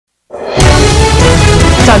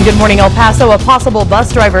On Good Morning El Paso, a possible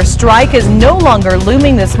bus driver strike is no longer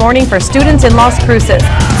looming this morning for students in Las Cruces.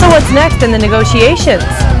 So what's next in the negotiations?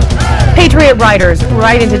 Patriot riders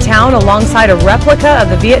ride into town alongside a replica of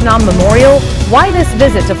the Vietnam Memorial. Why this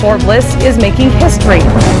visit to Fort Bliss is making history.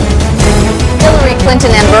 Hillary Clinton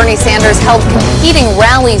and Bernie Sanders held competing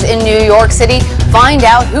rallies in New York City. Find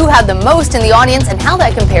out who had the most in the audience and how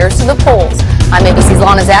that compares to the polls. I'm ABC's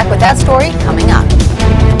Lana Zach with that story coming up.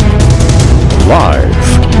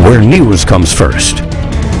 Live, where news comes first.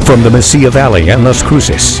 From the Mesilla Valley and Las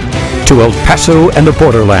Cruces to El Paso and the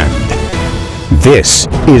borderland. This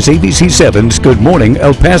is ABC 7's Good Morning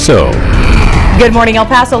El Paso. Good morning, El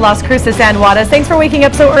Paso, Las Cruces, and Juarez. Thanks for waking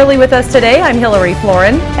up so early with us today. I'm Hillary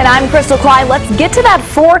Floren. And I'm Crystal Klein. Let's get to that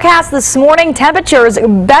forecast this morning. Temperatures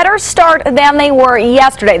better start than they were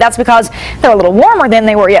yesterday. That's because they're a little warmer than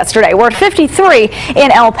they were yesterday. We're at 53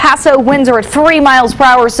 in El Paso. Winds are at 3 miles per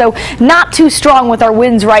hour, so not too strong with our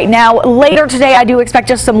winds right now. Later today, I do expect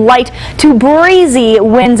just some light to breezy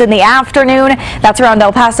winds in the afternoon. That's around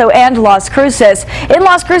El Paso and Las Cruces. In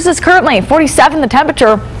Las Cruces currently, 47 the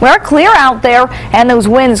temperature. We're clear out there, and those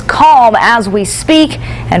winds calm as we speak.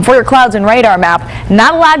 And for your clouds and radar map,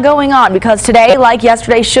 not a lot going on because today, like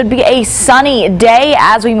yesterday, should be a sunny day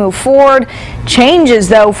as we move forward. Changes,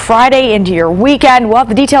 though, Friday into your weekend. We'll have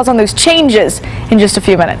the details on those changes in just a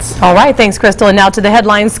few minutes. All right, thanks, Crystal. And now to the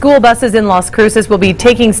headlines. School buses in Las Cruces will be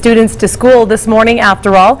taking students to school this morning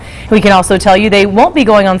after all. We can also tell you they won't be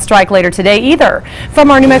going on strike later today either.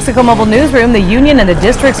 From our New Mexico Mobile Newsroom, the union and the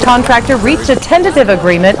district's contractor reached a tentative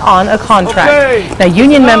agreement on a contract. Now,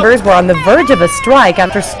 union members were on the verge of a strike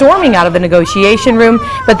after storming out of the negotiation room,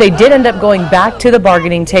 but they did end up going back to the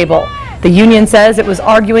bargaining table. The union says it was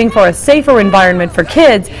arguing for a safer environment for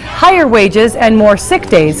kids, higher wages, and more sick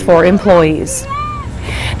days for employees.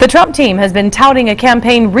 The Trump team has been touting a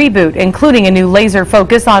campaign reboot, including a new laser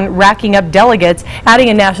focus on racking up delegates, adding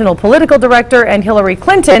a national political director, and Hillary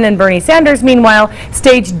Clinton and Bernie Sanders, meanwhile,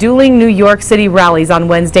 staged dueling New York City rallies on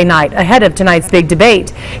Wednesday night ahead of tonight's big debate.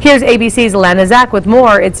 Here's ABC's Lana Zach with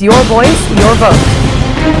more. It's your voice, your vote.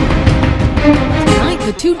 Tonight,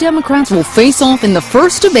 the two Democrats will face off in the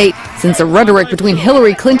first debate since the rhetoric between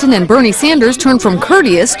Hillary Clinton and Bernie Sanders turned from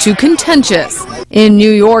courteous to contentious. In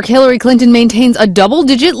New York, Hillary Clinton maintains a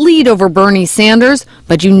double-digit lead over Bernie Sanders,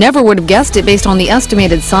 but you never would have guessed it based on the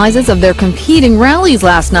estimated sizes of their competing rallies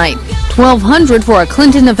last night. 1,200 for a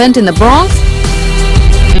Clinton event in the Bronx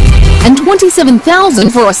and 27,000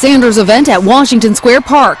 for a Sanders event at Washington Square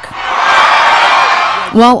Park.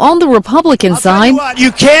 While on the Republican side,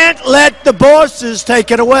 you can't let the bosses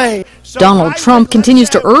take it away. Donald Trump continues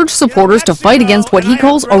to urge supporters to fight against what he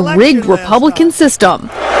calls a rigged Republican system.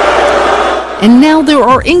 And now there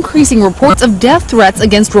are increasing reports of death threats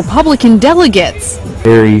against Republican delegates.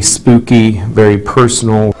 Very spooky, very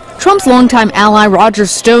personal. Trump's longtime ally Roger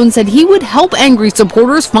Stone said he would help angry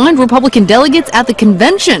supporters find Republican delegates at the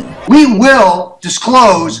convention. We will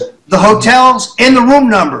disclose the hotels and the room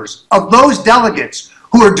numbers of those delegates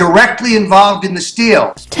who are directly involved in the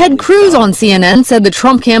steal. Ted Cruz on CNN said the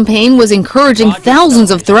Trump campaign was encouraging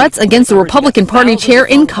thousands of threats against the Republican Party chair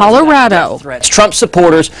in Colorado. Trump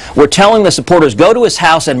supporters were telling the supporters go to his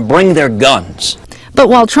house and bring their guns. But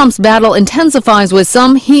while Trump's battle intensifies with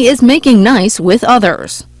some, he is making nice with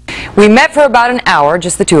others. We met for about an hour,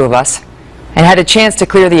 just the two of us, and had a chance to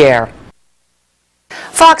clear the air.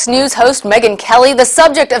 Fox News host Megyn Kelly, the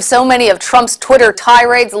subject of so many of Trump's Twitter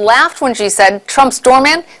tirades, laughed when she said Trump's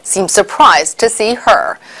doorman seemed surprised to see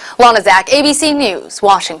her. Lana Zach, ABC News,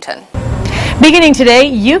 Washington. Beginning today,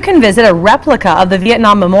 you can visit a replica of the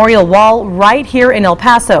Vietnam Memorial Wall right here in El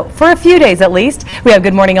Paso, for a few days at least. We have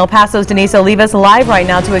Good Morning El Paso's Denise Olivas live right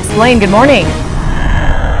now to explain. Good morning.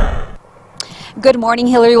 Good morning,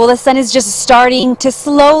 Hillary. Well, the sun is just starting to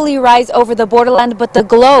slowly rise over the borderland, but the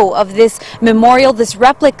glow of this memorial, this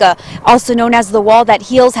replica, also known as the Wall That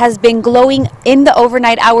Heals, has been glowing in the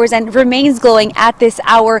overnight hours and remains glowing at this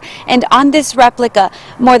hour. And on this replica,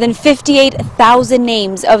 more than 58,000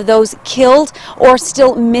 names of those killed or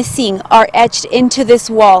still missing are etched into this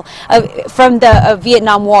wall from the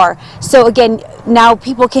Vietnam War. So again, now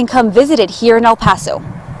people can come visit it here in El Paso.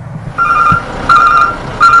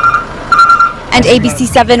 And ABC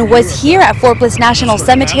 7 was here at Fort Bliss National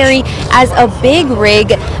Cemetery as a big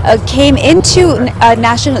rig came into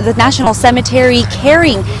the National Cemetery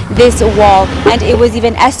carrying this wall, and it was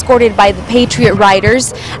even escorted by the Patriot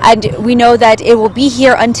riders. And we know that it will be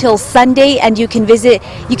here until Sunday, and you can visit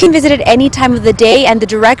it any time of the day. And the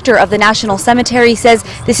director of the National Cemetery says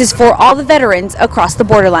this is for all the veterans across the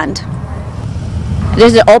borderland.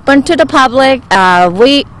 This is open to the public.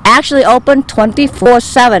 We actually open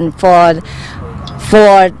 24/7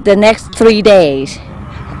 for the next 3 days.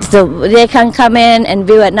 So they can come in and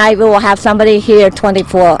view at night. We will have somebody here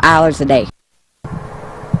 24 hours a day.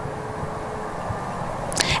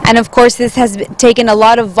 And of course, this has taken a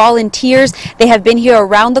lot of volunteers. They have been here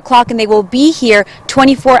around the clock, and they will be here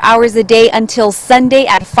 24 hours a day until Sunday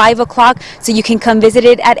at 5 o'clock. So you can come visit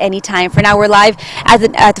it at any time. For now, we're live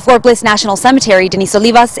at the Fort Bliss National Cemetery. Denise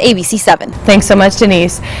Olivas, ABC 7. Thanks so much,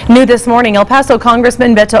 Denise. New this morning, El Paso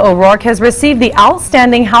Congressman Beto O'Rourke has received the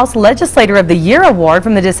Outstanding House Legislator of the Year Award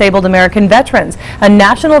from the Disabled American Veterans, a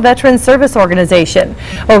national veterans service organization.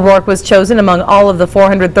 O'Rourke was chosen among all of the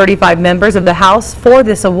 435 members of the House for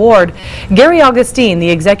this award. Gary Augustine, the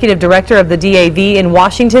executive director of the DAV in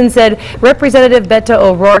Washington, said Representative Beto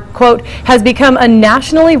O'Rourke, quote, has become a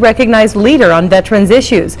nationally recognized leader on veterans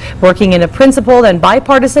issues, working in a principled and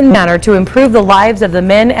bipartisan manner to improve the lives of the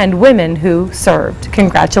men and women who served.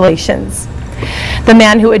 Congratulations. The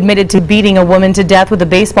man who admitted to beating a woman to death with a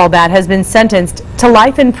baseball bat has been sentenced to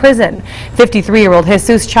life in prison. 53-year-old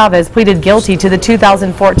Jesus Chavez pleaded guilty to the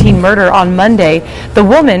 2014 murder on Monday. The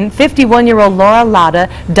woman, 51-year-old Laura Lada,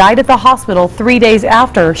 died at the hospital 3 days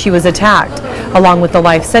after she was attacked. Along with the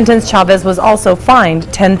life sentence, Chavez was also fined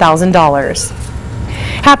 $10,000.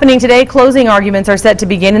 Happening today, closing arguments are set to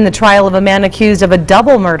begin in the trial of a man accused of a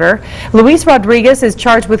double murder. Luis Rodriguez is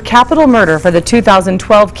charged with capital murder for the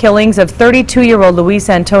 2012 killings of 32-year-old Luis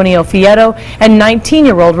Antonio Fierro and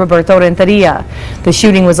 19-year-old Roberto Renteria. The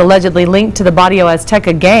shooting was allegedly linked to the Barrio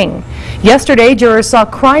Azteca gang. Yesterday, jurors saw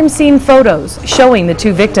crime scene photos showing the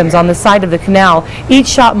two victims on the side of the canal, each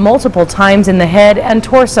shot multiple times in the head and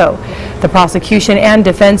torso. The prosecution and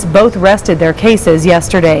defense both rested their cases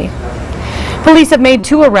yesterday. Police have made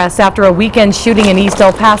 2 arrests after a weekend shooting in East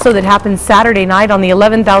El Paso that happened Saturday night on the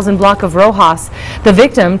 11,000 block of Rojas. The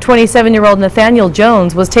victim, 27-year-old Nathaniel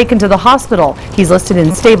Jones, was taken to the hospital. He's listed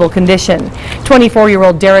in stable condition.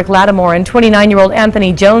 24-year-old Derek Lattimore and 29-year-old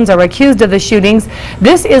Anthony Jones are accused of the shootings.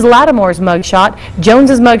 This is Lattimore's mugshot.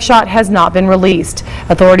 Jones's mugshot has not been released.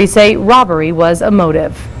 Authorities say robbery was a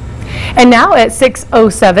motive. And now at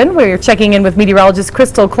 6:07, we're checking in with meteorologist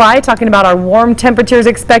Crystal Clyde, talking about our warm temperatures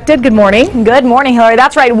expected. Good morning. Good morning, Hillary.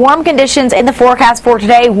 That's right. Warm conditions in the forecast for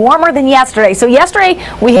today, warmer than yesterday. So yesterday,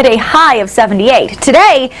 we hit a high of 78.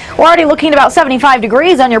 Today, we're already looking at about 75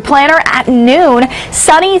 degrees on your planner at noon.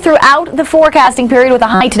 Sunny throughout the forecasting period with a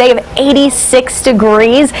high today of 86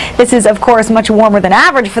 degrees. This is, of course, much warmer than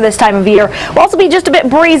average for this time of year. We'll also be just a bit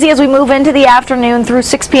breezy as we move into the afternoon through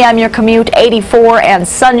 6 p.m. Your commute, 84 and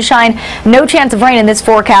sunshine. No chance of rain in this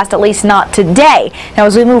forecast, at least not today. Now,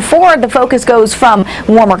 as we move forward, the focus goes from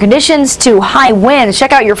warmer conditions to high winds.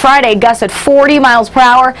 Check out your Friday, gusts at 40 miles per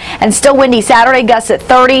hour, and still windy Saturday, gusts at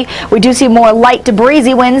 30. We do see more light to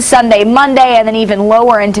breezy winds Sunday, Monday, and then even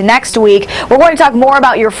lower into next week. We're going to talk more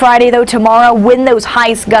about your Friday, though, tomorrow when those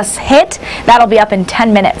high gusts hit. That'll be up in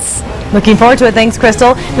 10 minutes. Looking forward to it. Thanks,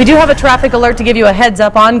 Crystal. We do have a traffic alert to give you a heads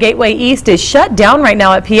up on. Gateway East is shut down right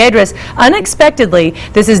now at Piedras unexpectedly.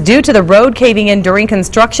 This is due to the road caving in during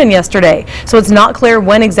construction yesterday. So it's not clear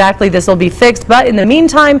when exactly this will be fixed, but in the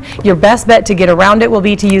meantime, your best bet to get around it will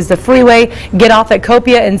be to use the freeway, get off at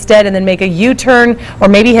KVIA instead, and then make a U-turn or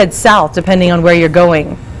maybe head south depending on where you're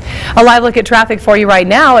going. A live look at traffic for you right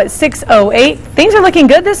now at 6:08. Things are looking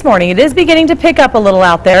good this morning. It is beginning to pick up a little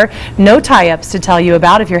out there. No tie-ups to tell you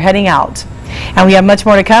about if you're heading out. And we have much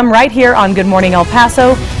more to come right here on Good Morning El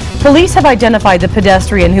Paso. Police have identified the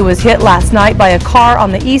pedestrian who was hit last night by a car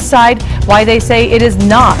on the east side. Why they say it is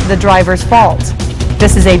not the driver's fault.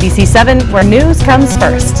 This is ABC 7, where news comes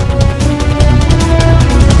first.